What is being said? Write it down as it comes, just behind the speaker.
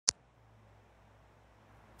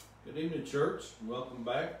Good evening, church. Welcome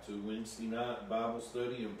back to Wednesday night Bible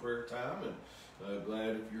study and prayer time. And glad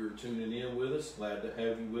if you're tuning in with us. Glad to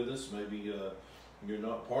have you with us. Maybe you're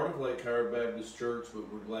not part of Lake Howard Baptist Church,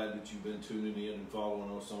 but we're glad that you've been tuning in and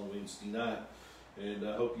following us on Wednesday night. And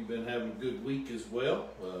I hope you've been having a good week as well.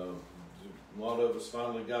 A lot of us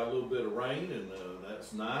finally got a little bit of rain, and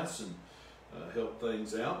that's nice and helped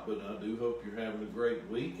things out. But I do hope you're having a great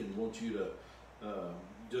week and want you to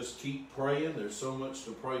just keep praying. There's so much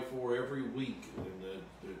to pray for every week, and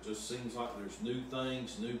it just seems like there's new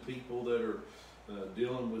things, new people that are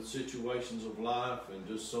dealing with situations of life, and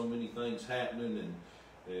just so many things happening,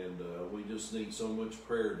 and we just need so much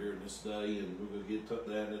prayer during this day, and we're going to get to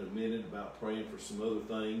that in a minute about praying for some other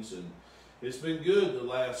things. And it's been good the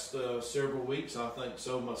last several weeks. I think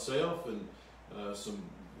so myself, and some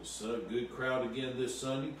good crowd again this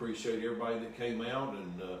Sunday. Appreciate everybody that came out,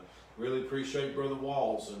 and really appreciate Brother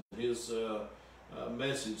Walls and his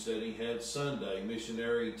message that he had Sunday,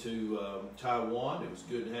 missionary to Taiwan. It was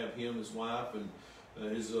good to have him, his wife,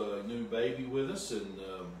 and his new baby with us. And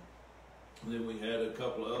then we had a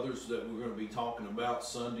couple of others that we're going to be talking about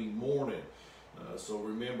Sunday morning. So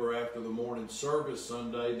remember, after the morning service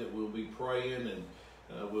Sunday, that we'll be praying,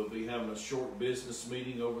 and we'll be having a short business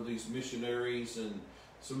meeting over these missionaries and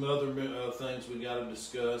some other things we got to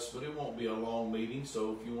discuss, but it won't be a long meeting.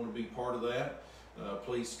 So if you want to be part of that,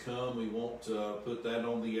 please come. We won't put that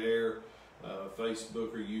on the air,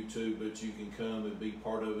 Facebook or YouTube, but you can come and be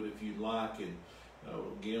part of it if you'd like. And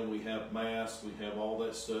again, we have masks, we have all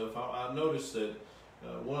that stuff. I noticed that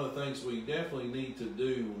one of the things we definitely need to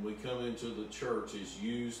do when we come into the church is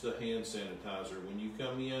use the hand sanitizer. When you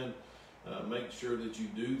come in, make sure that you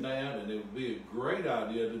do that, and it would be a great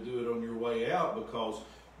idea to do it on your way out, because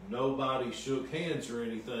nobody shook hands or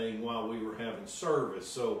anything while we were having service.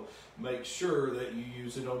 So make sure that you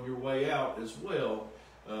use it on your way out as well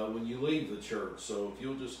when you leave the church. So if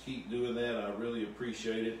you'll just keep doing that, I really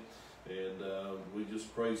appreciate it. And we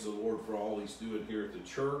just praise the Lord for all He's doing here at the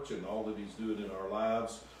church and all that He's doing in our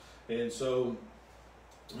lives. And so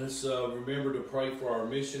let's remember to pray for our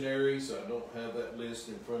missionaries. I don't have that list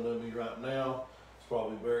in front of me right now. It's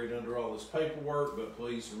probably buried under all this paperwork, but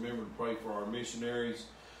please remember to pray for our missionaries.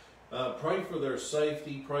 Pray for their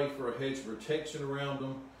safety. Pray for a hedge of protection around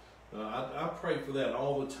them. I pray for that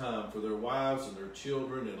all the time, for their wives and their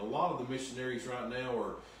children. And a lot of the missionaries right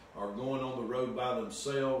now are going on the road by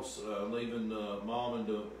themselves, leaving mom and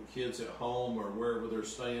the kids at home or wherever they're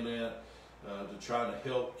staying at to try to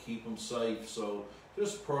help keep them safe. So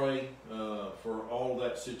just pray for all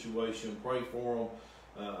that situation. Pray for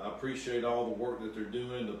them. I appreciate all the work that they're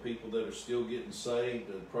doing, the people that are still getting saved,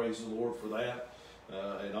 and praise the Lord for that.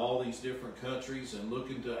 In all these different countries, and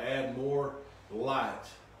looking to add more light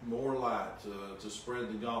to spread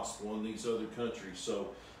the gospel in these other countries.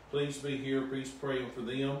 So please be here. Please pray for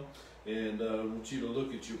them. And I want you to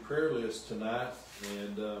look at your prayer list tonight.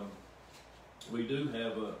 And we do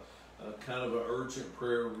have a kind of an urgent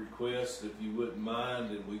prayer request, if you wouldn't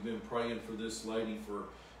mind. And we've been praying for this lady for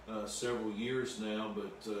several years now,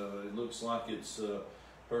 but it looks like it's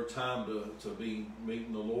her time to be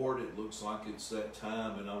meeting the Lord. It looks like it's that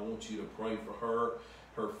time, and I want you to pray for her,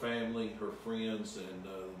 her family, her friends, and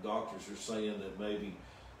the doctors are saying that maybe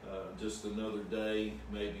just another day,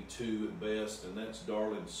 maybe two at best, and that's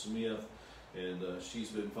Darlene Smith, and she's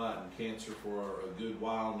been fighting cancer for a good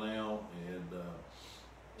while now,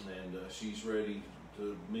 and she's ready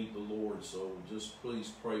to meet the Lord. So just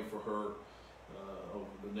please pray for her over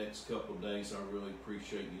the next couple of days. I really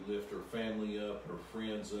appreciate you lift her family up, her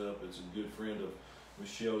friends up. It's a good friend of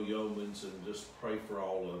Michelle Yeoman's, and just pray for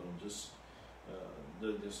all of them. Just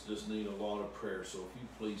need a lot of prayer. So if you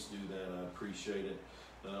please do that, I appreciate it.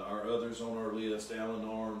 Our others on our list: Alan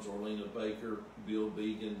Arms, Orlena Baker, Bill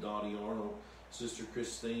Began, Dottie Arnold, Sister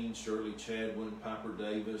Christine, Shirley Chadwin, Piper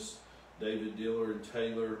Davis, David Diller and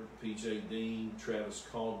Taylor, PJ Dean, Travis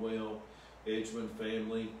Caldwell, Edgman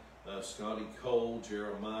family, Scotty Cole,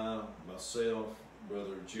 Jeremiah, myself,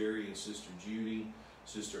 Brother Jerry and Sister Judy,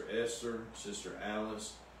 Sister Esther, Sister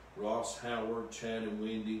Alice, Ross Howard, Chad and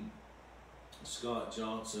Wendy, Scott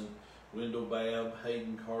Johnson, Wendell Babb,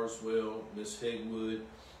 Hayden Carswell, Miss Hegwood,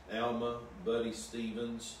 Alma, Buddy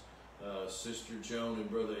Stevens, Sister Joan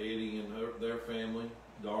and Brother Eddie and their family,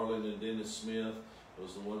 Darlene and Dennis Smith,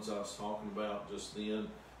 those are the ones I was talking about just then,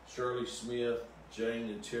 Shirley Smith, Jane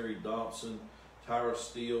and Terry Dotson, Tyra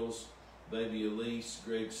Steels, Baby Elise,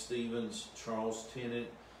 Greg Stevens, Charles Tennant,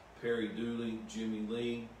 Perry Dooley, Jimmy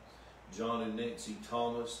Lee, John and Nancy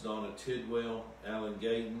Thomas, Donna Tidwell, Alan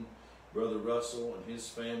Gayton, Brother Russell and his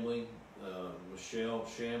family, Michelle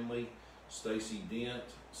Shamley, Stacy Dent,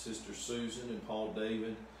 Sister Susan and Paul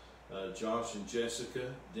David, Josh and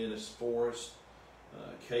Jessica, Dennis Forrest,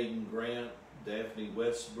 Caden Grant, Daphne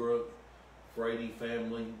Westbrook, Frady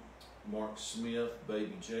family, Mark Smith,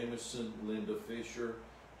 Baby Jameson, Linda Fisher,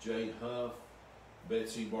 Jay Huff,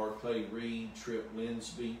 Betsy Barclay Reed, Trip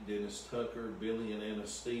Linsby, Dennis Tucker, Billy and Anna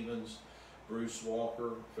Stevens, Bruce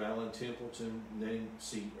Walker, Fallon Templeton,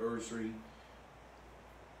 Nancy Ursry,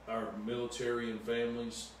 our military and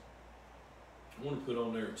families. I want to put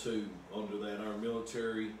on there too, under that, our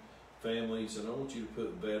military families, and I want you to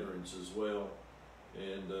put veterans as well.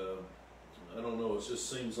 And I don't know, it just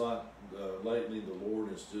seems like lately the Lord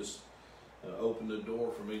has just opened the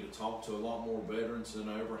door for me to talk to a lot more veterans than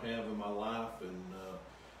I ever have in my life, and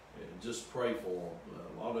just pray for them.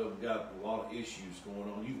 A lot of them got a lot of issues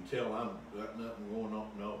going on. You can tell I've got nothing going on,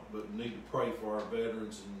 no, but need to pray for our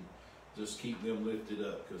veterans and just keep them lifted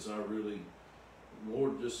up, because I really,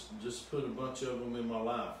 Lord, just put a bunch of them in my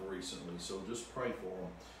life recently, so just pray for them.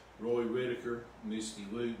 Roy Whitaker, Misty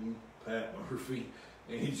Wooten, Pat Murphy,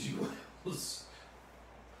 Angie Wells,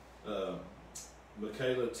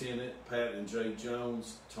 Michaela Tennant, Pat and Jay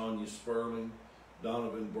Jones, Tanya Sperling,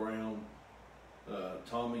 Donovan Brown,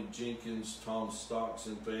 Tommy Jenkins, Tom Stocks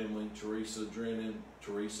and family, Teresa Drennan,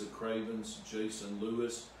 Teresa Cravens, Jason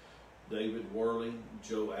Lewis, David Worley,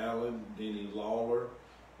 Joe Allen, Denny Lawler,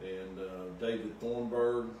 and David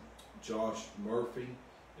Thornburg, Josh Murphy.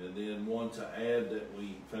 And then one to add that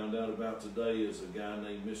we found out about today is a guy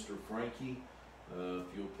named Mr. Frankie. If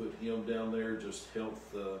you'll put him down there, just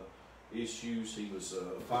health issues. He was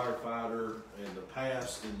a firefighter in the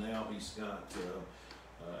past, and now he's got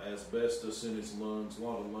asbestos in his lungs, a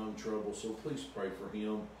lot of lung trouble. So please pray for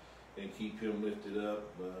him and keep him lifted up.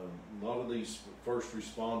 A lot of these first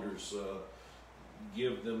responders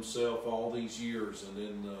give themselves all these years, and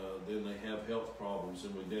then they have health problems,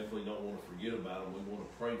 and we definitely don't want to forget about them. We want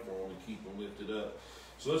to pray for them and keep them lifted up.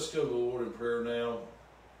 So let's go to the Lord in prayer now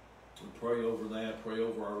and pray over that, pray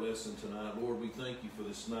over our lesson tonight. Lord, we thank you for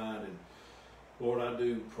this night, and Lord, I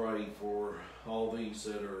do pray for all these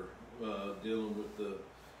that are dealing with the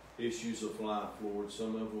issues of life, Lord.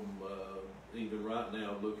 Some of them even right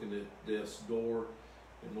now looking at death's door.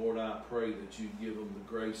 And Lord, I pray that you give them the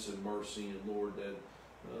grace and mercy, and Lord,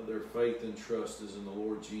 that their faith and trust is in the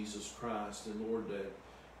Lord Jesus Christ. And Lord, that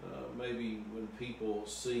maybe when people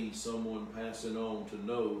see someone passing on, to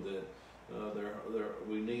know that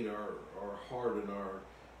we need our heart and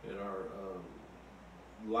our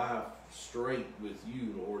life straight with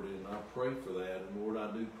you, Lord. And I pray for that. And Lord,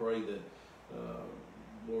 I do pray that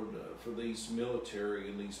Lord, for these military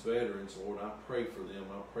and these veterans, Lord, I pray for them.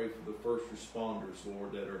 I pray for the first responders,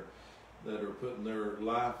 Lord, that are putting their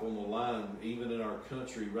life on the line, even in our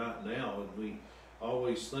country right now. And we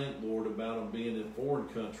always think, Lord, about them being in foreign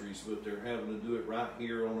countries, but they're having to do it right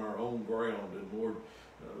here on our own ground. And Lord,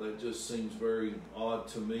 that just seems very odd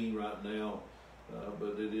to me right now,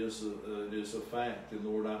 but it is a fact. And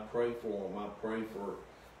Lord, I pray for them. I pray for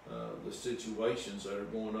the situations that are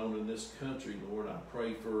going on in this country, Lord. I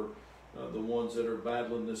pray for the ones that are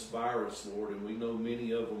battling this virus, Lord, and we know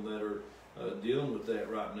many of them that are dealing with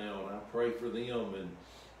that right now, and I pray for them.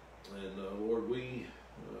 And Lord, we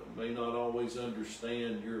may not always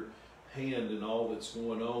understand your hand in all that's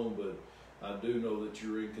going on, but I do know that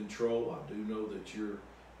you're in control. I do know that your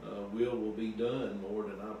will be done, Lord,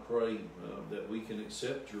 and I pray that we can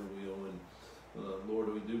accept your will. And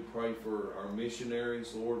Lord, we do pray for our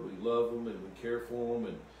missionaries, Lord. We love them and we care for them,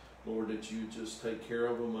 and Lord, that you just take care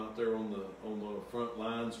of them out there on the front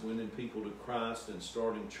lines, winning people to Christ and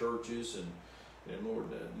starting churches, and Lord,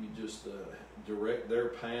 you just direct their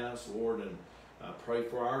paths, Lord. And I pray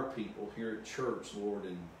for our people here at church, Lord.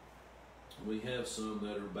 And we have some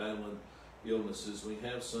that are battling illnesses. We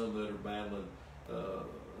have some that are battling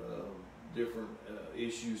different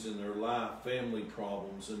issues in their life, family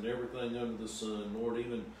problems, and everything under the sun, Lord.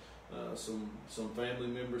 Even some family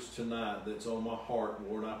members tonight that's on my heart,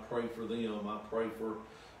 Lord. I pray for them. I pray for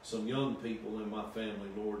some young people in my family,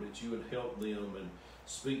 Lord, that you would help them and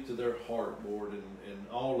speak to their heart, Lord. And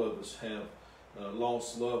all of us have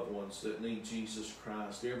lost loved ones that need Jesus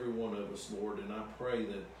Christ, every one of us, Lord. And I pray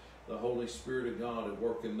that the Holy Spirit of God would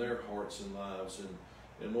work in their hearts and lives.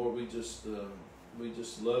 And Lord, we just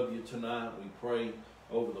love you tonight. We pray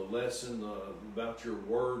over the lesson about your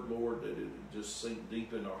word, Lord, that it just sink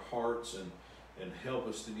deep in our hearts and help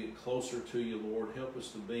us to get closer to you, Lord. Help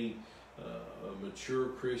us to be mature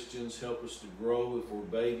Christians. Help us to grow if we're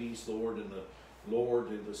babies, Lord, in the Lord,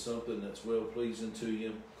 into something that's well-pleasing to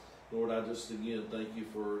you. Lord, I just again thank you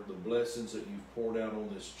for the blessings that you've poured out on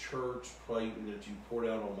this church, pray that you've poured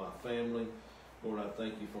out on my family. Lord, I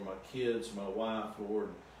thank you for my kids, my wife, Lord.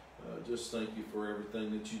 just thank you for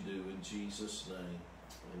everything that you do in Jesus' name.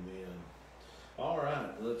 Amen. All right,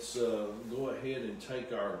 let's go ahead and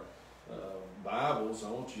take our Bibles. I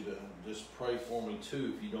want you to just pray for me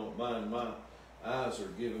too, if you don't mind. My eyes are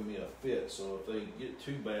giving me a fit, so if they get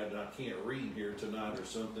too bad and I can't read here tonight or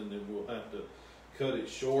something, then we'll have to cut it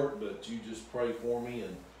short. But you just pray for me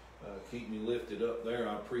and keep me lifted up there.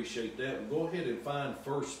 I appreciate that. We'll go ahead and find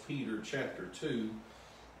 1 Peter chapter 2.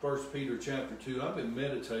 1 Peter chapter 2. I've been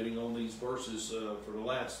meditating on these verses for the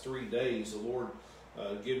last 3 days. The Lord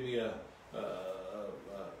gave me a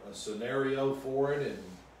scenario for it,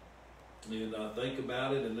 and I think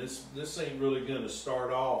about it, and this ain't really going to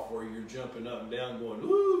start off where you're jumping up and down going,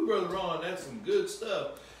 "Ooh, Brother Ron, that's some good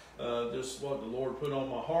stuff." Just what the Lord put on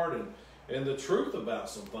my heart, and the truth about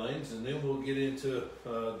some things, and then we'll get into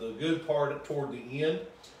the good part toward the end,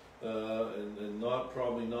 and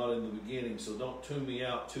probably not in the beginning. So don't tune me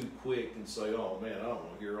out too quick and say, "Oh man, I don't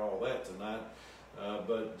want to hear all that tonight."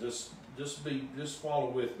 But just follow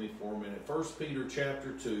with me for a minute. 1 Peter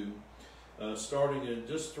chapter 2, starting in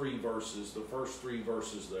just 3 verses, the first 3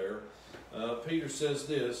 verses there. Peter says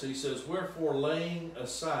this. He says, "Wherefore, laying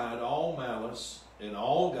aside all malice and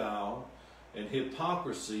all guile and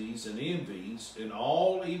hypocrisies and envies and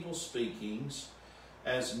all evil speakings,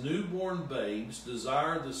 as newborn babes,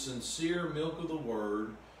 desire the sincere milk of the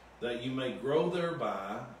word, that you may grow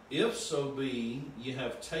thereby, if so be ye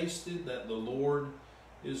have tasted that the Lord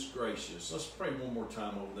is gracious." Let's pray one more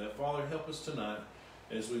time over that. Father, help us tonight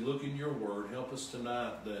as we look in your word. Help us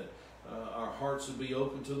tonight that our hearts would be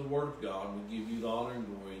open to the word of God. We give you the honor and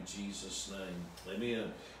glory in Jesus' name.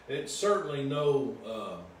 Amen. It's certainly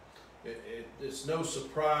it's no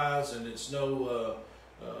surprise, and it's no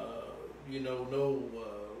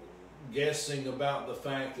guessing about the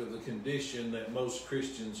fact of the condition that most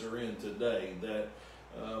Christians are in today. That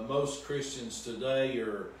most Christians today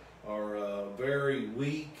are very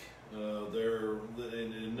weak. I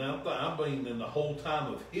mean, in the whole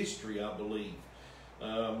time of history, I believe,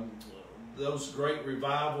 those great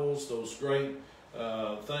revivals, those great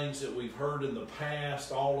things that we've heard in the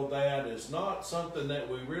past, all of that is not something that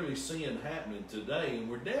we're really seeing happening today, and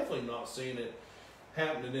we're definitely not seeing it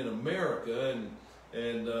happening in America.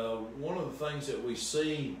 And one of the things that we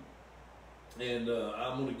see, and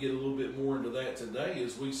I'm going to get a little bit more into that today,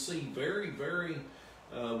 is we see very, very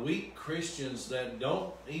weak Christians that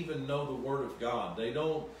don't even know the Word of God. They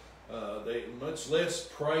don't, they much less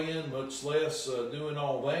praying, much less doing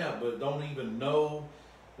all that, but don't even know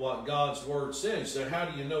what God's Word says. So how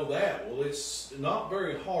do you know that? Well, it's not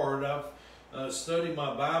very hard. I've studied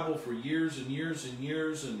my Bible for years and years and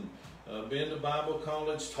years, and been to Bible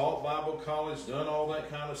college, taught Bible college, done all that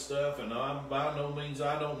kind of stuff, and by no means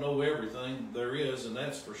I don't know everything there is, and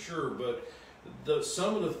that's for sure, but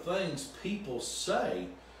some of the things people say,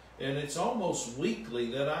 and it's almost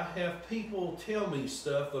weekly that I have people tell me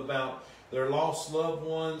stuff about their lost loved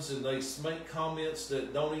ones, and they make comments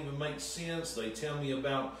that don't even make sense. They tell me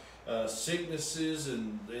about sicknesses,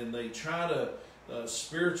 and they try to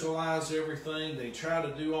spiritualize everything. They try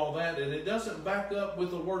to do all that, and it doesn't back up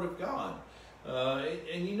with the Word of God.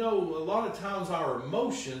 And you know, a lot of times our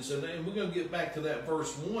emotions, and we're going to get back to that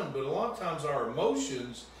verse 1, but a lot of times our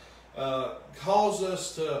emotions cause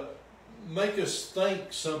us to make us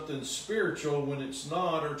think something spiritual when it's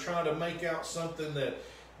not, or try to make out something that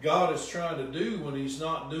God is trying to do when He's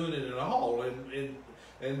not doing it at all.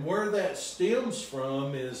 And where that stems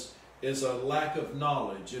from is a lack of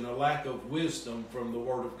knowledge and a lack of wisdom from the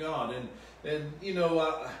Word of God. And you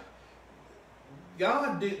know,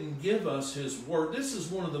 God didn't give us His Word. This is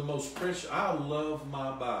one of the most precious. I love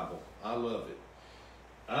my Bible. I love it.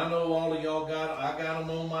 I know all of y'all I got them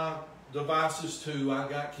on my devices too. I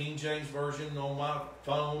got King James Version on my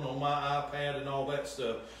phone, on my iPad, and all that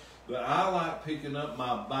stuff. But I like picking up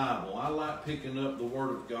my Bible. I like picking up the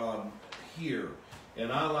Word of God here. And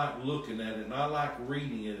I like looking at it, and I like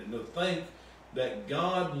reading it. And to think that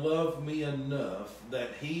God loved me enough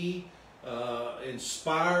that He,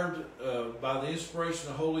 inspired by the inspiration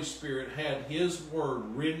of the Holy Spirit, had His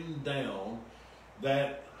Word written down,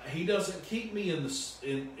 that He doesn't keep me in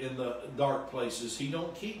the dark places. He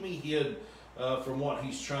don't keep me hid from what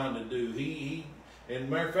He's trying to do. And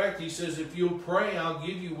matter of fact, He says, if you'll pray, I'll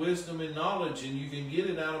give you wisdom and knowledge, and you can get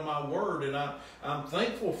it out of my Word. And I'm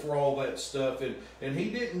thankful for all that stuff. And He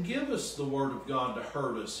didn't give us the Word of God to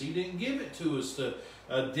hurt us. He didn't give it to us to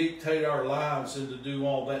dictate our lives and to do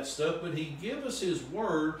all that stuff. But He gave us His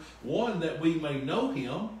Word, one, that we may know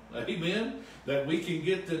Him. Amen. That we can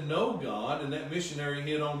get to know God. And that missionary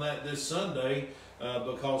hit on that this Sunday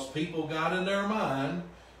because people got in their mind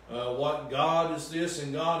what God is this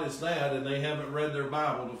and God is that, and they haven't read their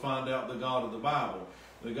Bible to find out the God of the Bible.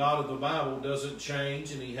 The God of the Bible doesn't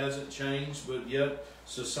change, and He hasn't changed, but yet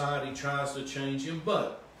society tries to change Him.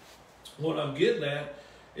 But what I'm getting at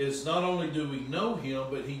is not only do we know Him,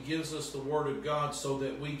 but He gives us the Word of God so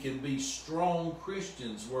that we can be strong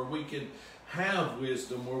Christians, where we can have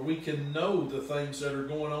wisdom, where we can know the things that are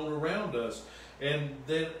going on around us. And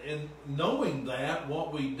then in knowing that,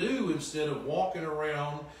 what we do, instead of walking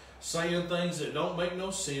around saying things that don't make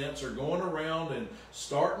no sense, or going around and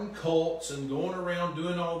starting cults and going around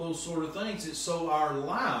doing all those sort of things, it's so our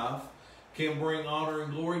life can bring honor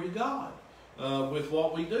and glory to God with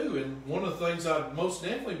what we do. And one of the things that most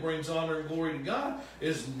definitely brings honor and glory to God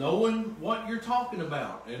is knowing what you're talking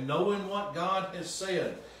about and knowing what God has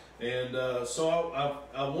said. And so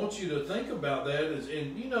I want you to think about that.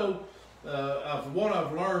 And you know, what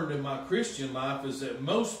I've learned in my Christian life is that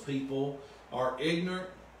most people are ignorant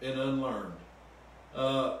and unlearned.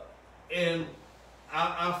 And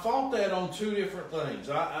I fought that on two different things.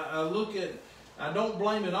 I don't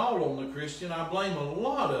blame it all on the Christian. I blame a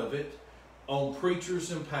lot of it on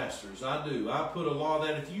preachers and pastors. I do. I put a lot of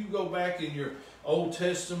that. If you go back in your Old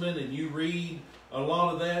Testament and you read a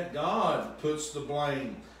lot of that, God puts the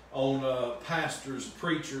blame on pastors,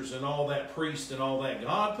 preachers, and all that, priests and all that.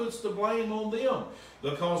 God puts the blame on them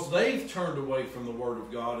because they've turned away from the Word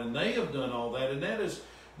of God, and they have done all that. And that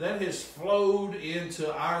has flowed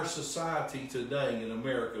into our society today in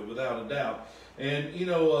America, without a doubt. And you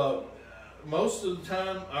know, most of the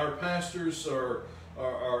time our pastors are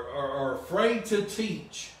afraid to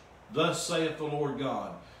teach, "Thus saith the Lord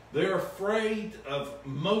God." They're afraid of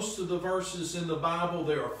most of the verses in the Bible.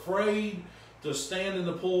 They're afraid to stand in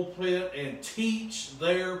the pulpit and teach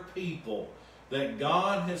their people that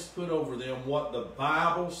God has put over them what the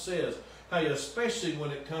Bible says. Hey, especially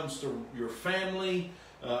when it comes to your family,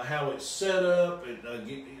 how it's set up, and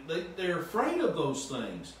they're afraid of those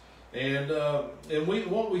things. And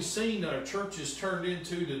what we've seen our churches turned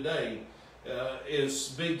into today is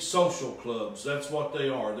big social clubs. That's what they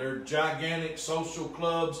are. They're gigantic social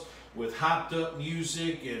clubs with hyped up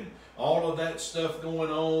music and all of that stuff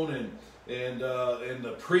going on, and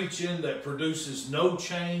the preaching that produces no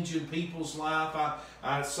change in people's life.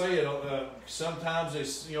 I say it sometimes.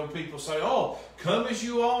 It's, you know, people say, "Oh, come as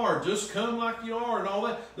you are, just come like you are," and all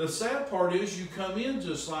that. The sad part is you come in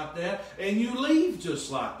just like that and you leave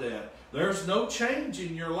just like that. There's no change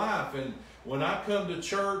in your life. And when I come to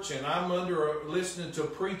church and I'm listening to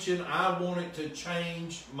preaching, I want it to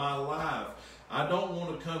change my life. I don't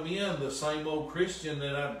want to come in the same old Christian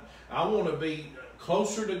that I want to be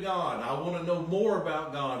closer to God. I want to know more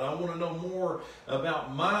about God. I want to know more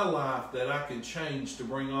about my life that I can change to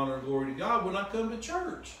bring honor and glory to God when I come to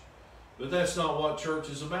church. But that's not what church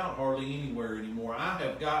is about hardly anywhere anymore. I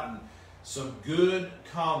have gotten some good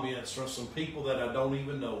comments from some people that I don't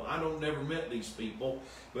even know. I don't never met these people,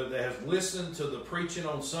 but they have listened to the preaching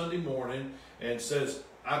on Sunday morning and says,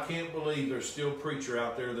 "I can't believe there's still a preacher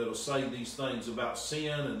out there that'll say these things about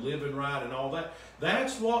sin and living right and all that."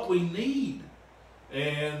 That's what we need.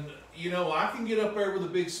 And, you know, I can get up there with a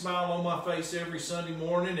big smile on my face every Sunday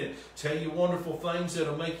morning and tell you wonderful things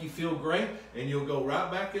that'll make you feel great, and you'll go right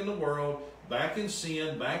back in the world, back in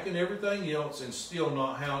sin, back in everything else, and still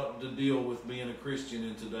not how to deal with being a Christian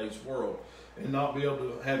in today's world, and not be able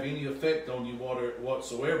to have any effect on you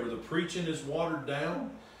whatsoever. The preaching is watered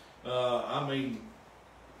down. I mean,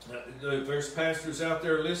 if there's pastors out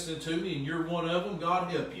there listening to me and you're one of them, God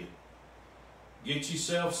help you. Get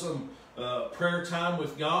yourself some prayer time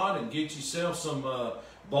with God, and get yourself some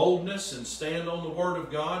boldness, and stand on the Word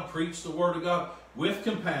of God, preach the Word of God with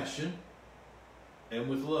compassion and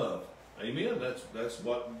with love. Amen. That's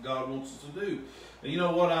what God wants us to do. And you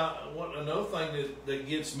know what? Another thing that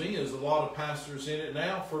gets me is a lot of pastors in it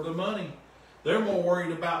now for the money. They're more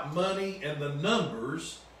worried about money and the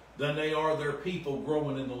numbers than they are their people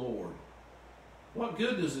growing in the Lord. What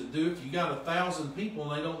good does it do if you got 1,000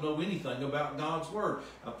 people and they don't know anything about God's Word?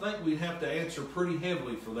 I think we'd have to answer pretty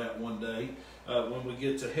heavily for that one day when we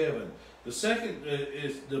get to heaven. The second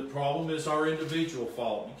the problem is our individual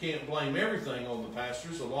fault. You can't blame everything on the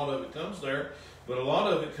pastors. A lot of it comes there, but a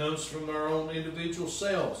lot of it comes from our own individual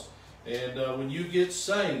selves. And when you get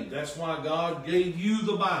saved, that's why God gave you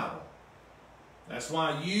the Bible. That's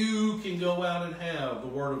why you can go out and have the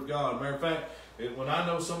Word of God. Matter of fact, when I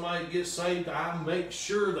know somebody gets saved, I make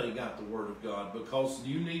sure they got the Word of God, because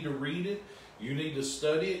you need to read it, you need to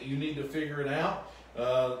study it, you need to figure it out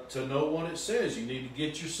to know what it says. You need to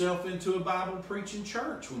get yourself into a Bible preaching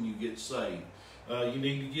church when you get saved. You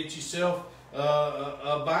need to get yourself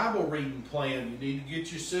a Bible reading plan. You need to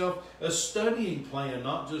get yourself a studying plan,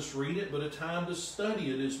 not just read it, but a time to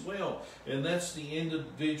study it as well. And that's the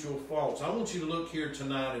individual faults. I want you to look here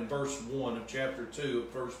tonight in verse 1 of chapter 2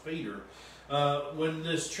 of 1 Peter. When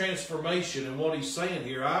this transformation and what he's saying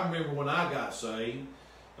here, I remember when I got saved,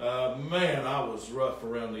 man, I was rough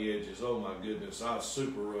around the edges. Oh my goodness, I was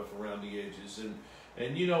super rough around the edges.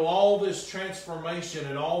 And you know, all this transformation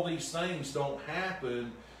and all these things don't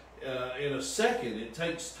happen in a second. It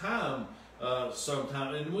takes time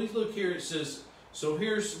sometime. And we look here, it says, so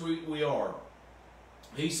here's we are.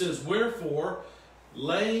 He says, wherefore,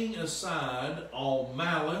 laying aside all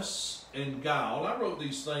malice and guile. I wrote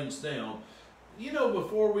these things down. You know,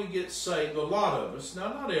 before we get saved, a lot of us, now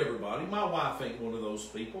not everybody, my wife ain't one of those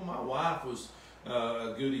people. My wife was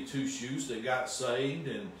a goody two-shoes that got saved,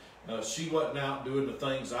 and she wasn't out doing the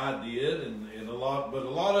things I did, but a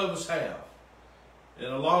lot of us have. And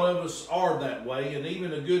a lot of us are that way, and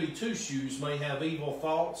even a goody two-shoes may have evil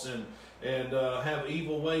thoughts and have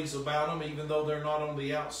evil ways about them, even though they're not on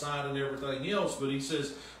the outside and everything else. But he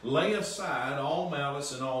says, lay aside all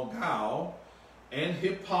malice and all guile and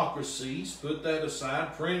hypocrisies. Put that aside.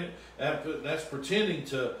 That's pretending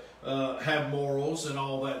to have morals and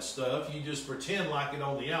all that stuff. You just pretend like it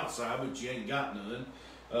on the outside, but you ain't got none.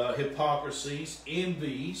 Hypocrisies,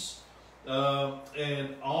 envies,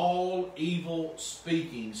 and all evil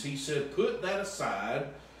speakings. He said, put that aside.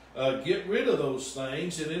 Get rid of those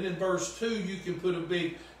things. And then in verse 2, you can put a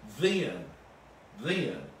big then.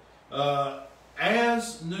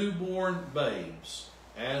 As newborn babes,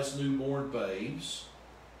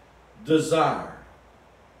 desire.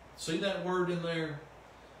 See that word in there?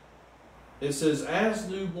 It says, as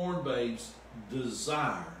newborn babes,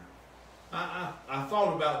 desire. I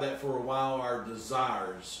thought about that for a while, our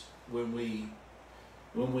desires, when we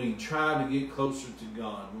try to get closer to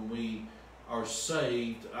God, when we are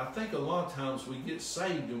saved. I think a lot of times we get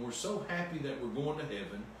saved and we're so happy that we're going to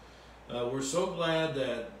heaven. We're so glad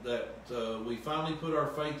that we finally put our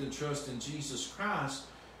faith and trust in Jesus Christ,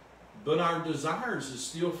 but our desires is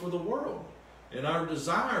still for the world, and our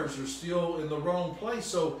desires are still in the wrong place.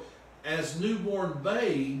 So as newborn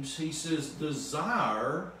babes, he says,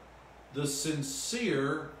 desire the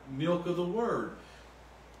sincere milk of the word.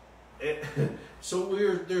 So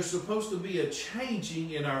there's supposed to be a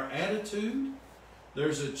changing in our attitude.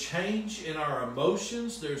 There's a change in our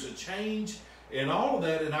emotions. There's a change in all of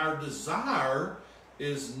that. And our desire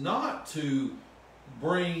is not to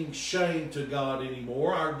bring shame to God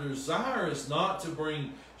anymore. Our desire is not to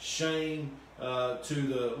bring shame to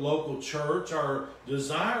the local church. Our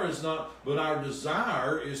desire is not, but our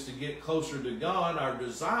desire is to get closer to God. Our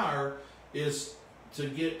desire is to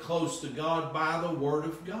get close to God by the Word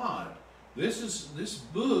of God. This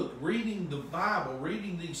book, reading the Bible,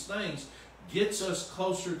 reading these things, gets us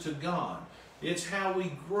closer to God. It's how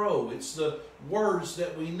we grow. It's the words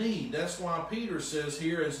that we need. That's why Peter says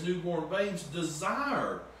here, as newborn babes,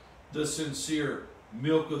 desire the sincere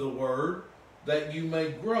milk of the Word, that you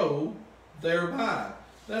may grow thereby.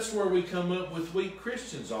 That's where we come up with weak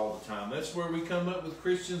Christians all the time. That's where we come up with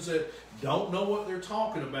Christians that don't know what they're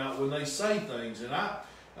talking about when they say things. And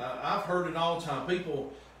I've heard it all the time.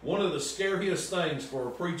 People, one of the scariest things for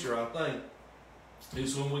a preacher, I think,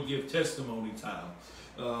 is when we give testimony time.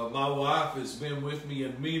 My wife has been with me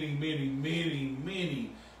in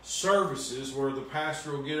many services where the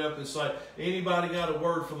pastor will get up and say, anybody got a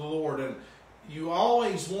word for the Lord? And you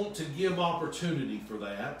always want to give opportunity for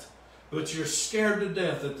that, but you're scared to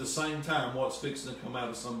death at the same time what's fixing to come out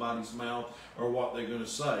of somebody's mouth or what they're going to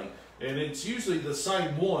say. And it's usually the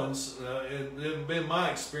same ones. It's been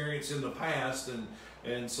my experience in the past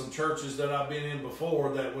and some churches that I've been in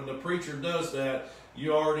before, that when the preacher does that,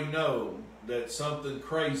 you already know that something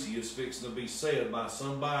crazy is fixing to be said by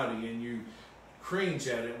somebody, and you cringe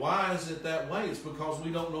at it. Why is it that way? It's because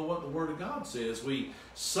we don't know what the Word of God says. We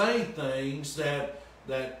say things that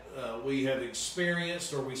we have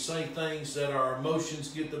experienced, or we say things that our emotions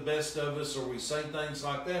get the best of us, or we say things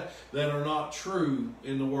like that are not true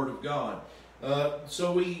in the Word of God.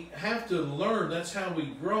 So we have to learn. That's how we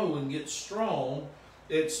grow and get strong.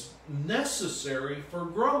 It's necessary for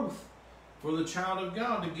growth for the child of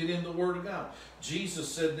God to get in the Word of God.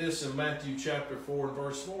 Jesus said this in Matthew chapter 4 and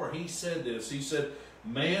verse 4. He said this. He said,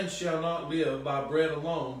 man shall not live by bread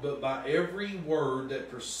alone, but by every word that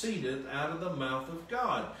proceedeth out of the mouth of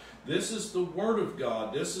God. This is the Word of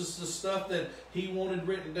God. This is the stuff that He wanted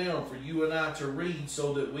written down for you and I to read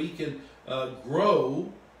so that we can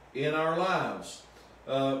grow in our lives.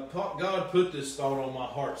 God put this thought on my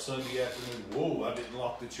heart Sunday afternoon. Whoa, I didn't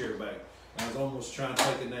lock the chair back. I was almost trying to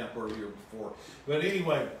take a nap earlier before. But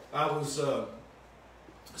anyway, I was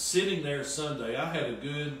sitting there Sunday. I had a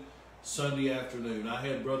good Sunday afternoon. I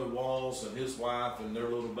had Brother Walls and his wife and their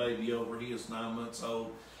little baby over. He is 9 months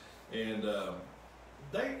old. And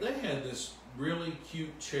they had this really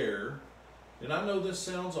cute chair. And I know this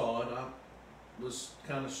sounds odd. I was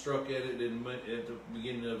kind of struck at it at the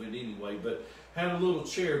beginning of it anyway. But had a little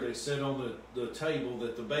chair they set on the table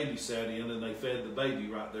that the baby sat in, and they fed the baby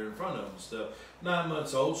right there in front of them and stuff. 9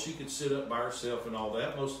 months old, she could sit up by herself and all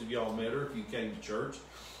that. Most of y'all met her if you came to church.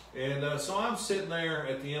 And so I'm sitting there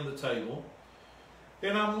at the end of the table,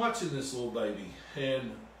 and I'm watching this little baby.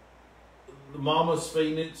 And the mama's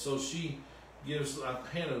feeding it, so she gives,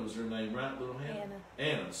 Hannah was her name, right? Little Hannah?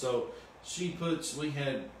 Anna. So we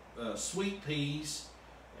had sweet peas,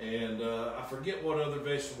 and I forget what other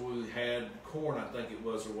vegetable we had, corn I think it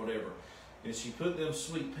was or whatever. And she put them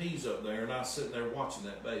sweet peas up there, and I was sitting there watching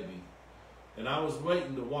that baby. And I was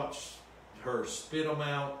waiting to watch her spit them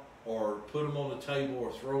out or put them on the table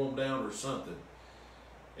or throw them down or something.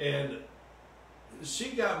 And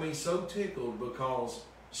she got me so tickled because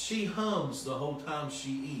she hums the whole time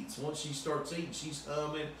she eats. Once she starts eating, she's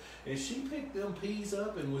humming. And she picked them peas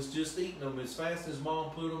up and was just eating them as fast as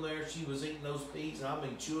Mom put them there. She was eating those peas. I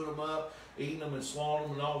mean, chewing them up, eating them and swallowing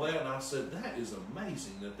them and all that. And I said, that is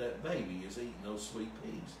amazing that baby is eating those sweet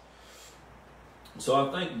peas. So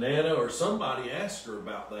I think Nana or somebody asked her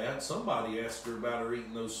about that. Somebody asked her about her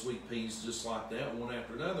eating those sweet peas just like that, one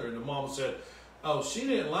after another. And the mom said, oh, she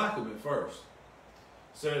didn't like them at first.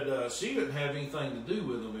 Said she didn't have anything to do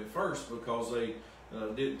with them at first because they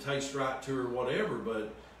didn't taste right to her or whatever.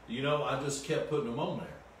 But, you know, I just kept putting them on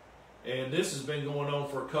there. And this has been going on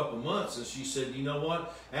for a couple months. And she said, you know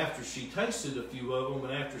what? After she tasted a few of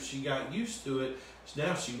them and after she got used to it,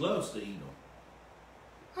 now she loves to eat them.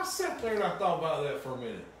 I sat there and I thought about that for a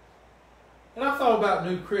minute. And I thought about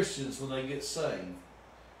new Christians when they get saved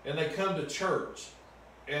and they come to church.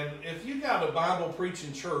 And if you got a Bible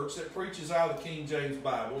preaching church that preaches out of the King James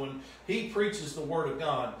Bible and he preaches the Word of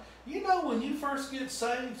God, you know, when you first get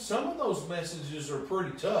saved, some of those messages are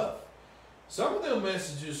pretty tough. Some of them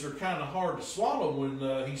messages are kind of hard to swallow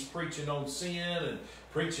when he's preaching on sin and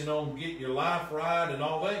preaching on getting your life right and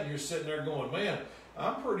all that. And you're sitting there going, man,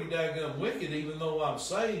 I'm pretty daggone wicked even though I'm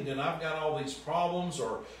saved and I've got all these problems.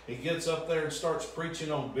 Or he gets up there and starts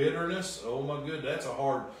preaching on bitterness. Oh my goodness, that's a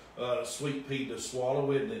hard sweet pea to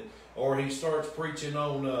swallow, isn't it? Or he starts preaching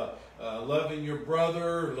on loving your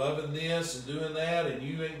brother, loving this and doing that, and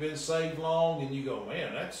you ain't been saved long, and you go,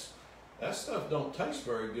 man, that stuff don't taste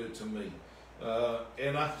very good to me.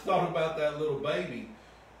 And I thought about that little baby.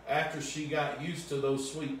 After she got used to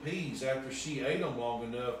those sweet peas, after she ate them long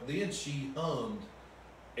enough, then she hummed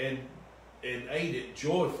and ate it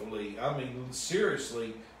joyfully. I mean,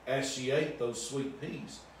 seriously, as she ate those sweet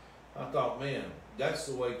peas. I thought, man, that's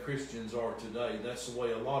the way Christians are today. That's the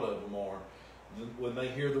way a lot of them are. When they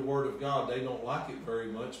hear the Word of God, they don't like it very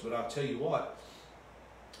much. But I'll tell you what,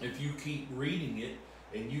 if you keep reading it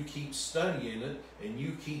and you keep studying it and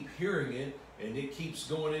you keep hearing it and it keeps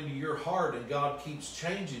going into your heart and God keeps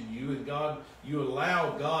changing you and you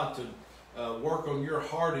allow God to work on your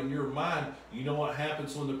heart and your mind, you know what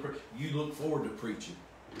happens when you look forward to preaching.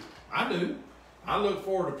 I do. I look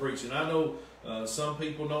forward to preaching. I know some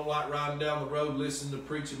people don't like riding down the road listening to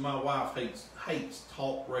preaching. My wife hates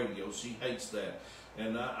talk radio. She hates that.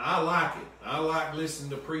 And I like it. I like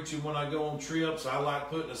listening to preaching when I go on trips. I like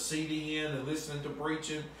putting a CD in and listening to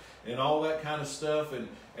preaching and all that kind of stuff. And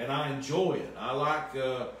I enjoy it. I like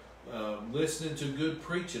listening to good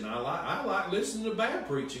preaching. I like listening to bad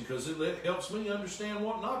preaching because it helps me understand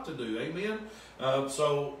what not to do. Amen?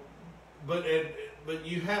 But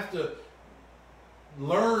you have to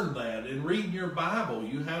learn that and read your Bible.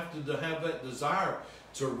 You have to have that desire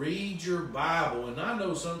to read your Bible. And I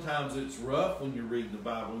know sometimes it's rough when you're reading the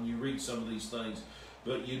Bible and you read some of these things,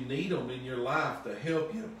 but you need them in your life to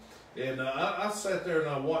help you. And I sat there and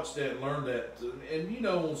I watched that and learned that. And you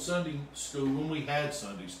know, on Sunday school, when we had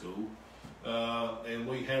Sunday school and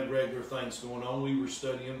we had regular things going on, we were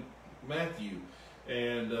studying Matthew.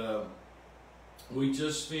 And we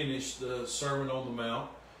just finished the Sermon on the Mount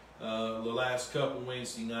the last couple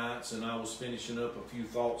Wednesday nights, and I was finishing up a few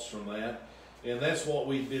thoughts from that. And that's what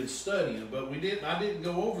we've been studying. But I didn't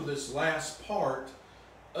go over this last part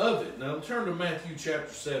of it. Now turn to Matthew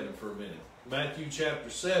chapter 7 for a minute. Matthew chapter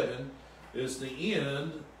 7 is the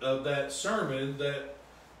end of that sermon that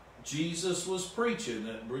Jesus was preaching,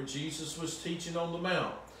 that Jesus was teaching on the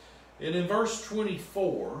Mount. And in verse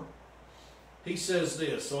 24, he says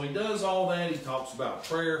this. So he does all that. He talks about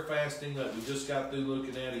prayer, fasting that we just got through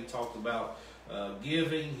looking at. He talked about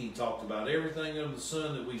giving. He talked about everything under the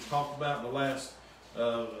sun that we've talked about in the last,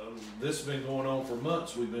 this has been going on for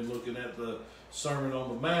months. We've been looking at the Sermon on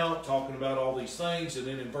the Mount, talking about all these things. And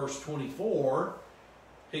then in verse 24,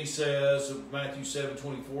 he says, Matthew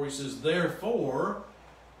 7:24, he says, "Therefore,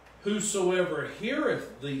 whosoever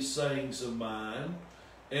heareth these sayings of mine,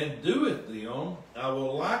 and doeth them, I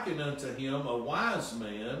will liken unto him a wise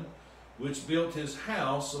man, which built his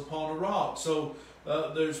house upon a rock." So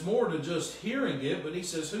there's more to just hearing it, but he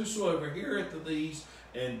says, "Whosoever heareth these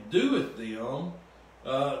and doeth them,"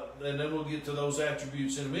 and then we'll get to those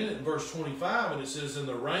attributes in a minute. In verse 25, and it says, "And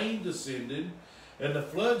the rain descended, and the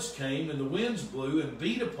floods came, and the winds blew and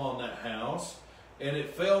beat upon that house, and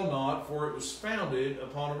it fell not, for it was founded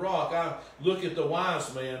upon a rock." I look at the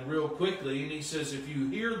wise man real quickly, and he says, if you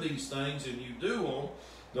hear these things and you do them,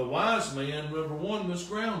 the wise man, number one, was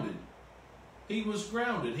grounded. He was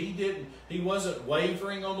grounded. He wasn't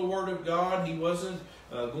wavering on the Word of God. He wasn't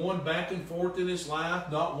going back and forth in his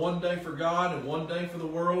life, not one day for God and one day for the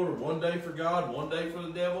world, or one day for God, one day for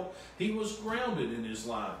the devil. He was grounded in his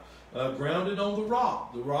life, grounded on the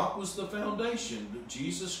rock. The rock was the foundation,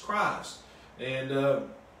 Jesus Christ. And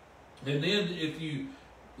then if you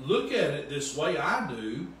look at it this way, I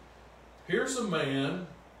do, here's a man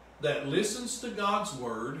that listens to God's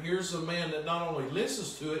Word. Here's a man that not only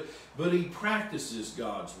listens to it, but he practices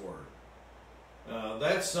God's Word.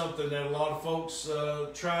 That's something that a lot of folks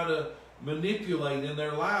try to manipulate in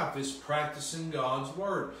their life, is practicing God's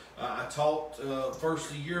Word. I taught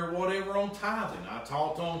first of the year, whatever, on tithing. I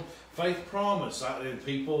taught on faith promise. And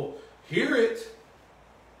people hear it,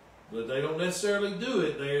 but they don't necessarily do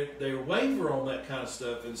it. They waver on that kind of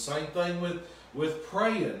stuff. And same thing with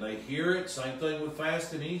praying. They hear it. Same thing with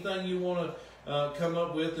fasting. Anything you want to come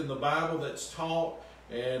up with in the Bible that's taught.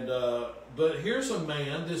 And but here's a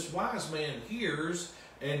man, this wise man hears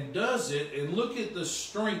and does it. And look at the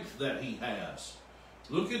strength that he has.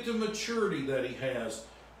 Look at the maturity that he has.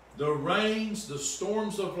 The rains, the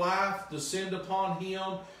storms of life descend upon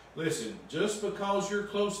him. Listen, just because you're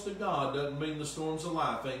close to God doesn't mean the storms of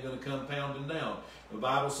life ain't going to come pounding down. The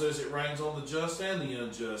Bible says it rains on the just and the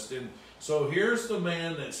unjust. And so here's the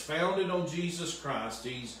man that's founded on Jesus Christ.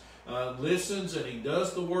 He listens and he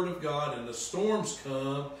does the Word of God, and the storms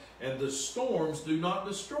come, and the storms do not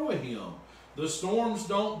destroy him. The storms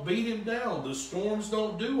don't beat him down. The storms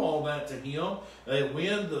don't do all that to him. The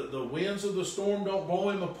winds of the storm don't blow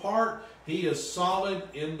him apart. He is solid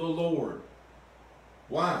in the Lord.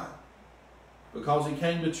 Why? Because he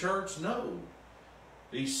came to church? No.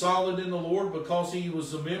 He's solid in the Lord because he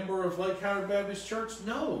was a member of Lake Howard Baptist Church?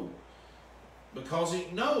 No.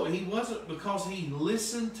 He wasn't, because he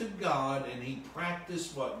listened to God and he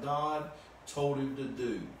practiced what God told him to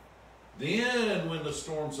do. Then when the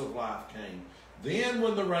storms of life came, then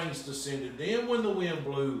when the rains descended, then when the wind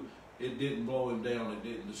blew, it didn't blow him down, it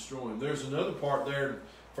didn't destroy him. There's another part there in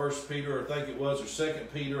 1 Peter, I think it was, or 2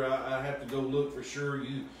 Peter. I have to go look for sure.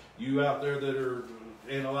 You out there that are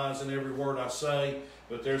analyzing every word I say,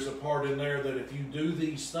 but there's a part in there that if you do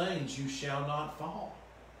these things, you shall not fall.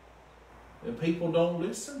 And people don't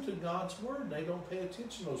listen to God's Word. They don't pay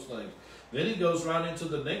attention to those things. Then he goes right into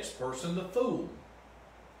the next person, the fool.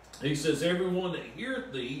 He says, "Everyone that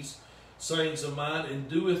heareth these sayings of mine and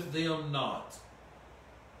doeth them not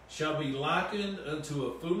shall be likened unto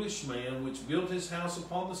a foolish man which built his house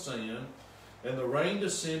upon the sand, and the rain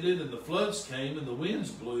descended, and the floods came, and the winds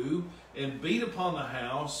blew, and beat upon the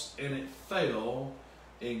house, and it fell,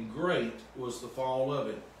 and great was the fall of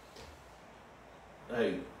it."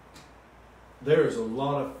 Hey, there's a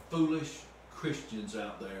lot of foolish Christians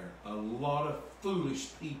out there, a lot of foolish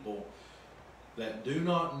people that do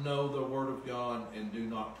not know the Word of God and do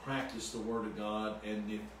not practice the Word of God.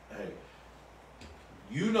 And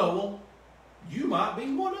you know them, you might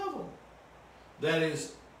be one of them, that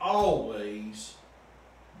is always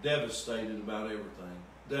devastated about everything.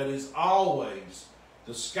 That is always,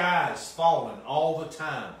 the sky is falling all the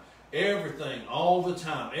time. Everything, all the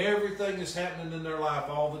time. Everything is happening in their life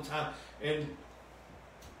all the time. And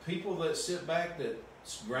people that sit back,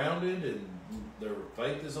 that's grounded and their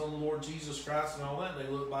faith is on the Lord Jesus Christ and all that, they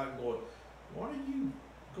look back and go, "What are you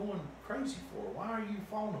going crazy for? Why are you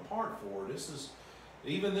falling apart for? This is,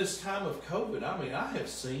 even this time of COVID, I mean, I have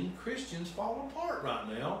seen Christians fall apart right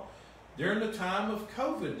now during the time of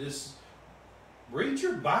COVID. Read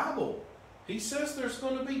your Bible. He says there's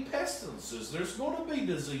going to be pestilences. There's going to be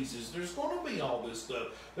diseases. There's going to be all this stuff.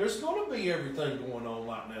 There's going to be everything going on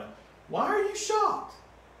right now. Why are you shocked?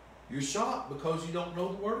 You're shocked because you don't know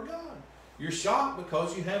the Word of God. You're shocked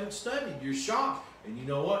because you haven't studied. You're shocked. And you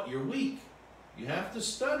know what? You're weak. You have to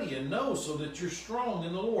study and know so that you're strong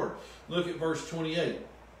in the Lord. Look at verse 28.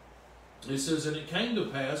 It says, and it came to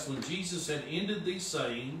pass when Jesus had ended these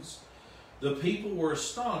sayings, the people were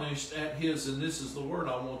astonished at his, and this is the word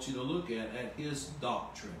I want you to look at his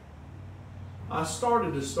doctrine. I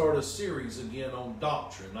started a series again on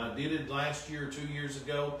doctrine. I did it last year or 2 years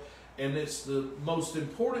ago, and it's the most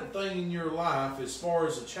important thing in your life as far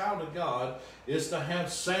as a child of God is to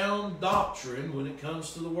have sound doctrine when it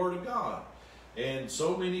comes to the Word of God. And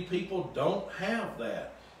so many people don't have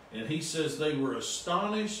that. And he says they were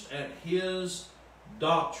astonished at his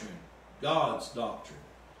doctrine, God's doctrine.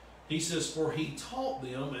 He says, for he taught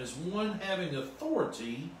them as one having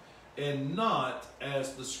authority and not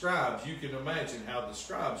as the scribes. You can imagine how the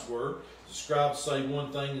scribes were. The scribes say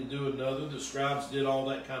one thing and do another. The scribes did all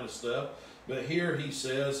that kind of stuff. But here he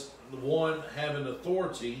says, the one having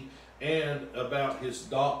authority and about his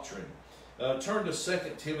doctrine. Turn to 2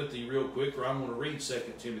 Timothy real quick, or I'm going to read 2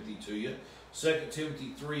 Timothy to you. 2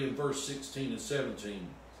 Timothy 3 and verse 16 and 17.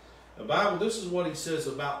 The Bible, this is what he says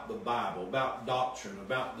about the Bible, about doctrine,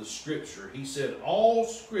 about the Scripture. He said, all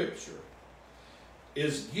Scripture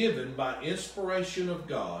is given by inspiration of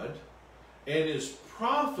God and is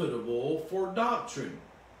profitable for doctrine.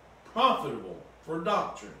 Profitable for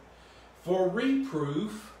doctrine. For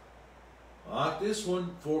reproof, like this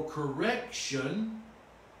one, for correction,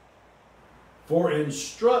 for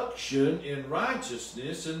instruction in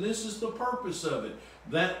righteousness, and this is the purpose of it,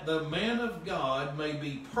 that the man of God may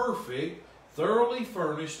be perfect, thoroughly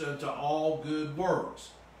furnished unto all good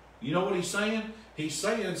works. You know what he's saying? He's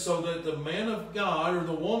saying so that the man of God or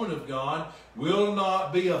the woman of God will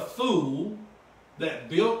not be a fool that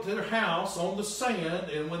built their house on the sand,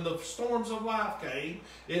 and when the storms of life came,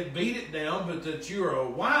 it beat it down, but that you're a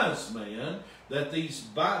wise man, that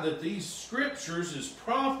these scriptures is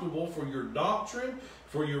profitable for your doctrine,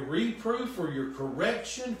 for your reproof, for your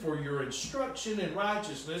correction, for your instruction in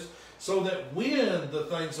righteousness, so that when the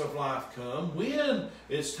things of life come, when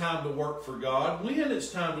it's time to work for God, when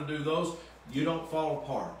it's time to do those, you don't fall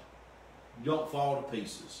apart. You don't fall to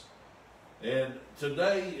pieces. And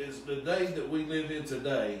today is the day that we live in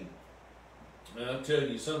today. And I'm telling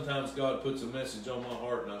you, sometimes God puts a message on my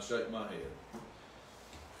heart and I shake my head.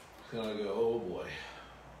 And I go, oh boy.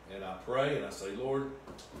 And I pray and I say, Lord,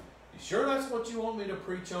 you sure that's what you want me to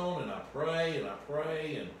preach on? And I pray and I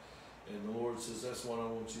pray. And the Lord says, that's what I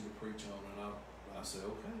want you to preach on. And I say,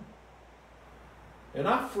 okay. And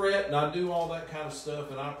I fret and I do all that kind of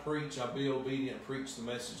stuff and I preach, I be obedient, preach the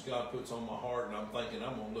message God puts on my heart, and I'm thinking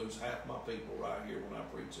I'm going to lose half my people right here when I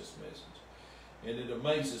preach this message. And it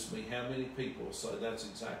amazes me how many people say that's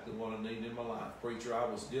exactly what I need in my life. Preacher, I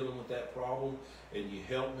was dealing with that problem and you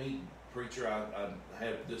helped me. Preacher, I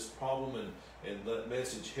have this problem and that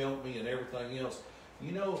message helped me and everything else.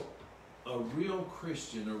 You know, a real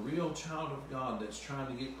Christian, a real child of God that's trying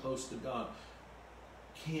to get close to God,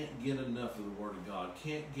 can't get enough of the Word of God,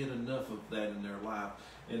 can't get enough of that in their life.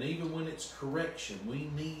 And even when it's correction,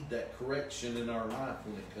 we need that correction in our life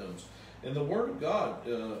when it comes. And the Word of God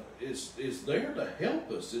is there to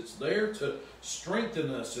help us. It's there to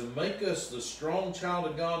strengthen us and make us the strong child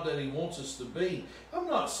of God that He wants us to be. I'm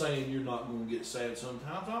not saying you're not going to get sad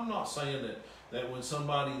sometimes. I'm not saying that when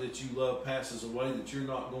somebody that you love passes away that you're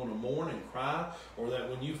not going to mourn and cry, or that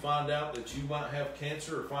when you find out that you might have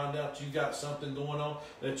cancer or find out you got something going on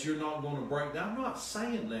that you're not going to break down. I'm not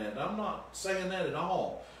saying that. I'm not saying that at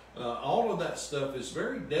all. All of that stuff is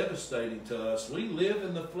very devastating to us. We live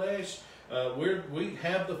in the flesh. We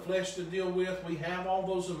have the flesh to deal with. We have all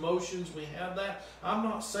those emotions. We have that. I'm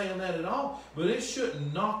not saying that at all. But it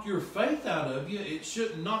shouldn't knock your faith out of you. It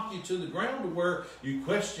shouldn't knock you to the ground to where you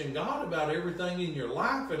question God about everything in your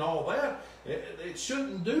life and all that. It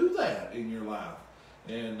shouldn't do that in your life.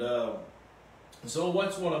 And so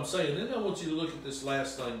that's what I'm saying. Then I want you to look at this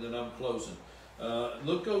last thing that I'm closing.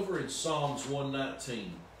 Look over in Psalms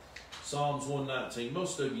 119. Psalms 119.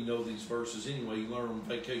 Most of you know these verses anyway. You learn them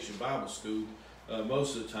in Vacation Bible School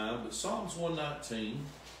most of the time. But Psalms 119,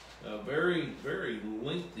 a very, very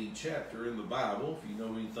lengthy chapter in the Bible, if you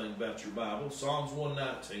know anything about your Bible. Psalms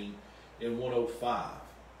 119 and 105.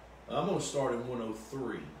 I'm going to start in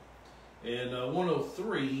 103. In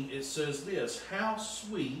 103, it says this: how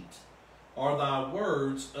sweet are thy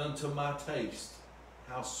words unto my taste.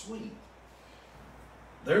 How sweet.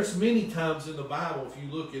 There's many times in the Bible, if you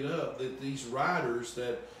look it up, that these writers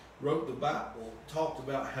that wrote the Bible talked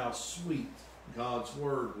about how sweet God's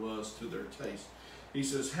word was to their taste. He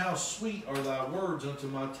says, how sweet are thy words unto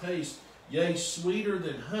my taste, yea, sweeter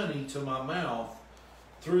than honey to my mouth.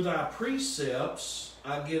 Through thy precepts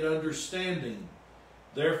I get understanding.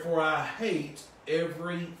 Therefore I hate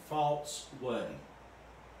every false way.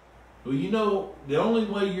 Well, you know, the only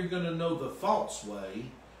way you're going to know the false way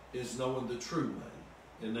is knowing the true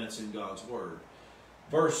way, and that's in God's Word.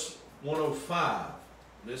 Verse 105,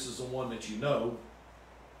 this is the one that you know,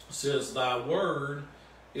 says, Thy word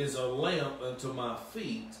is a lamp unto my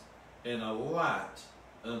feet and a light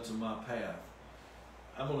unto my path.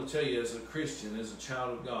 I'm going to tell you, as a Christian, as a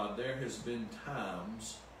child of God, there has been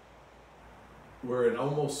times where it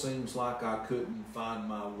almost seems like I couldn't find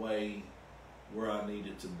my way where I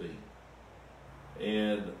needed to be.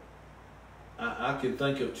 And I can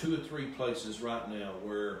think of 2 or 3 places right now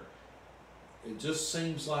where it just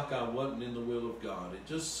seems like I wasn't in the will of God. It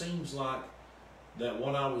just seems like that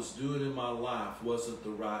what I was doing in my life wasn't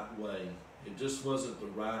the right way. It just wasn't the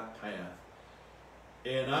right path.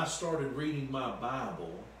 And I started reading my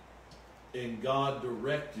Bible, and God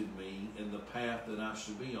directed me in the path that I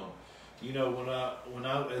should be on. You know, when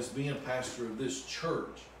I as being pastor of this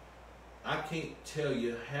church, I can't tell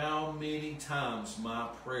you how many times my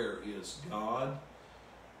prayer is, God,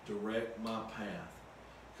 direct my path.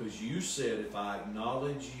 Because you said if I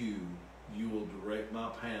acknowledge you, you will direct my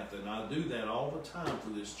path. And I do that all the time for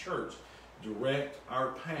this church. Direct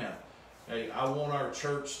our path. Hey, I want our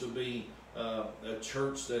church to be a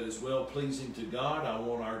church that is well-pleasing to God. I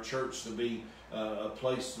want our church to be a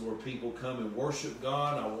place where people come and worship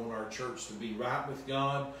God. I want our church to be right with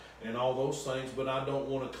God and all those things. But I don't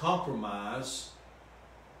want to compromise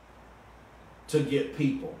to get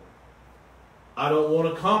people. I don't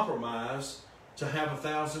want to compromise to have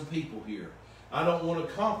 1,000 people here. I don't want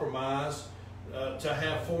to compromise to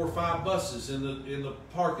have 4 or 5 buses in the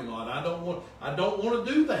parking lot. I don't want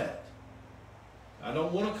to do that. I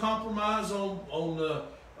don't want to compromise on the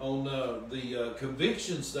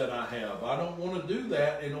convictions that I have. I don't want to do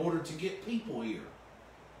that in order to get people here.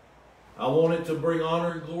 I want it to bring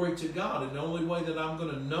honor and glory to God. And the only way that I'm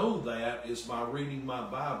going to know that is by reading my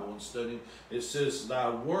Bible and studying. It says, Thy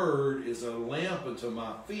word is a lamp unto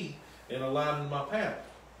my feet and a light unto my path.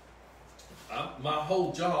 My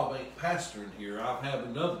whole job ain't pastoring here. I have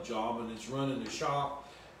another job, and it's running the shop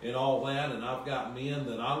and all that, and I've got men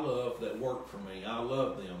that I love that work for me. I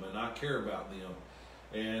love them, and I care about them.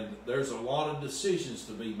 And there's a lot of decisions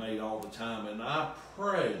to be made all the time, and I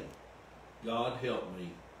pray, God help me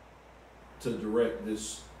to direct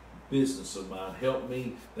this business of mine. Help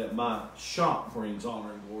me that my shop brings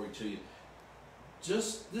honor and glory to you.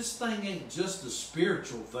 This thing ain't just a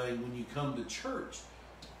spiritual thing when you come to church.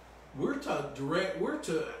 We're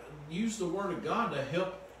to use the Word of God to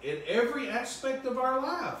help in every aspect of our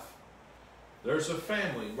life. There's a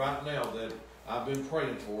family right now that I've been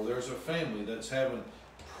praying for. There's a family that's having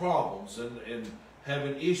problems and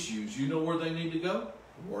having issues. You know where they need to go?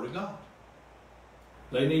 The Word of God.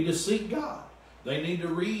 They need to seek God. They need to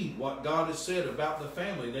read what God has said about the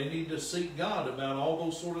family. They need to seek God about all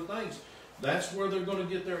those sort of things. That's where they're going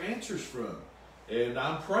to get their answers from. And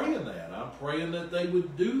I'm praying that. I'm praying that they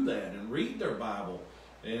would do that and read their Bible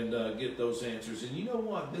and get those answers. And you know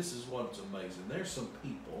what? This is what's amazing. There's some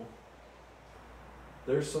people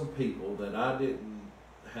that I didn't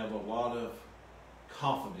have a lot of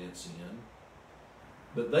confidence in,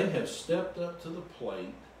 but they have stepped up to the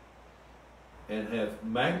plate and have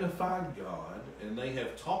magnified God, and they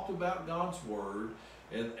have talked about God's Word.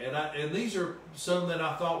 And these are some that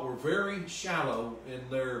I thought were very shallow in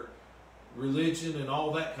their religion and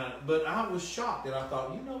all that kind of, but I was shocked, and I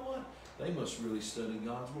thought, you know what? They must really study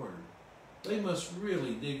God's Word. They must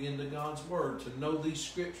really dig into God's Word to know these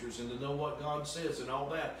scriptures and to know what God says and all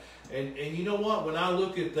that. And you know what? When I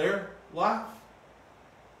look at their life,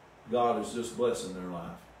 God is just blessing their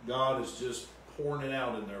life. God is just pouring it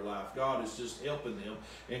out in their life. God is just helping them.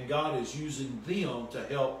 And God is using them to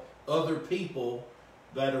help other people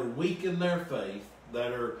that are weak in their faith,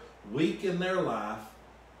 that are weak in their life,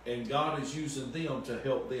 and God is using them to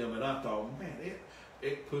help them. And I thought, man,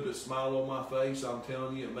 it put a smile on my face. I'm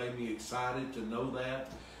telling you, it made me excited to know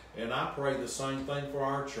that. And I pray the same thing for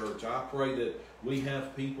our church. I pray that we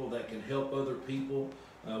have people that can help other people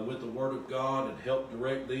with the Word of God and help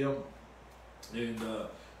direct them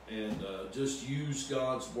and just use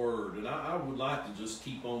God's Word. And I would like to just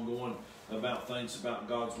keep on going about things about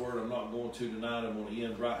God's Word. I'm not going to tonight. I'm going to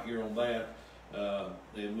end right here on that.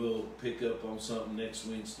 And we'll pick up on something next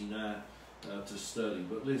Wednesday night to study.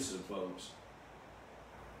 But listen, folks,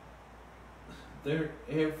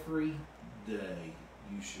 every day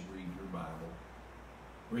you should read your Bible.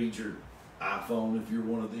 Read your iPhone if you're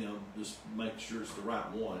one of them. Just make sure it's the right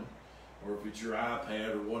one. Or if it's your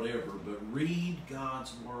iPad or whatever. But read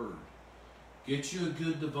God's Word. Get you a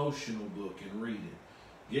good devotional book and read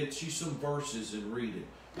it. Get you some verses and read it.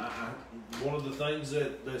 One of the things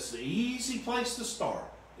that's the easy place to start,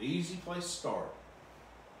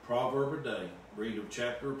 proverb a day. Read a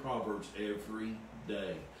chapter of Proverbs every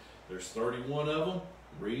day. There's 31 of them.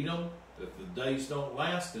 Read them. If the days don't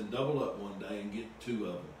last, then double up one day and get 2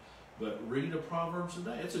 of them. But read a Proverbs a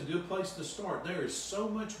day. It's a good place to start. There is so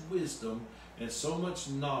much wisdom and so much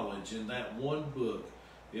knowledge in that one book.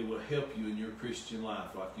 It will help you in your Christian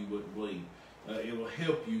life like you wouldn't believe. It will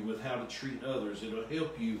help you with how to treat others. It will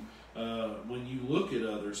help you when you look at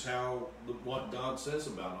others, what God says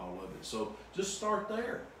about all of it. So just start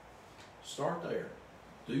there. Start there.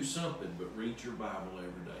 Do something, but read your Bible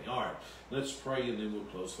every day. All right, let's pray and then we'll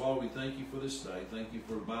close. Father, we thank you for this day. Thank you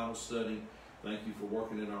for Bible study. Thank you for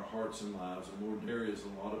working in our hearts and lives. And Lord, there is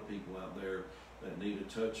a lot of people out there that need a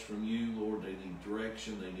touch from you. Lord, they need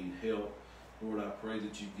direction. They need help. Lord, I pray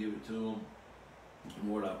that you give it to them.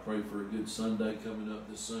 Lord, I pray for a good Sunday coming up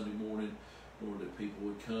this Sunday morning. Lord, that people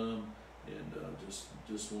would come and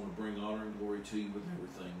just want to bring honor and glory to you with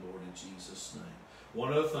everything, Lord, in Jesus' name.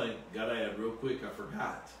 One other thing, got to add real quick, I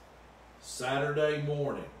forgot. Saturday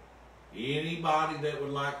morning, anybody that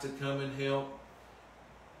would like to come and help,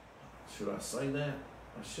 should I say that?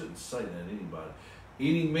 I shouldn't say that, anybody.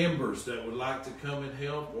 Any members that would like to come and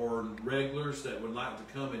help, or regulars that would like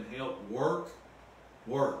to come and help work.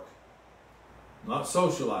 Not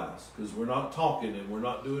socialize, because we're not talking and we're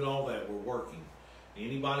not doing all that, we're working.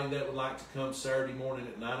 Anybody that would like to come Saturday morning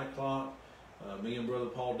at 9 o'clock, me and Brother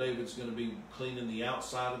Paul David's going to be cleaning the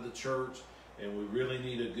outside of the church, and we really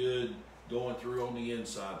need a good going through on the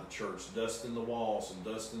inside of the church, dusting the walls and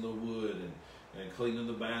dusting the wood and cleaning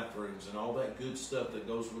the bathrooms and all that good stuff that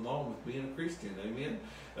goes along with being a Christian. Amen.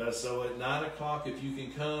 So at 9 o'clock, if you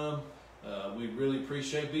can come, we'd really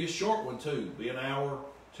appreciate it. Be a short one too. Be an hour,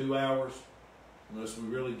 2 hours, unless we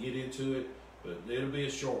really get into it. But it'll be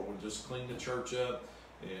a short one. Just clean the church up,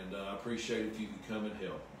 and I appreciate it if you could come and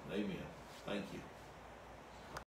help. Amen. Thank you.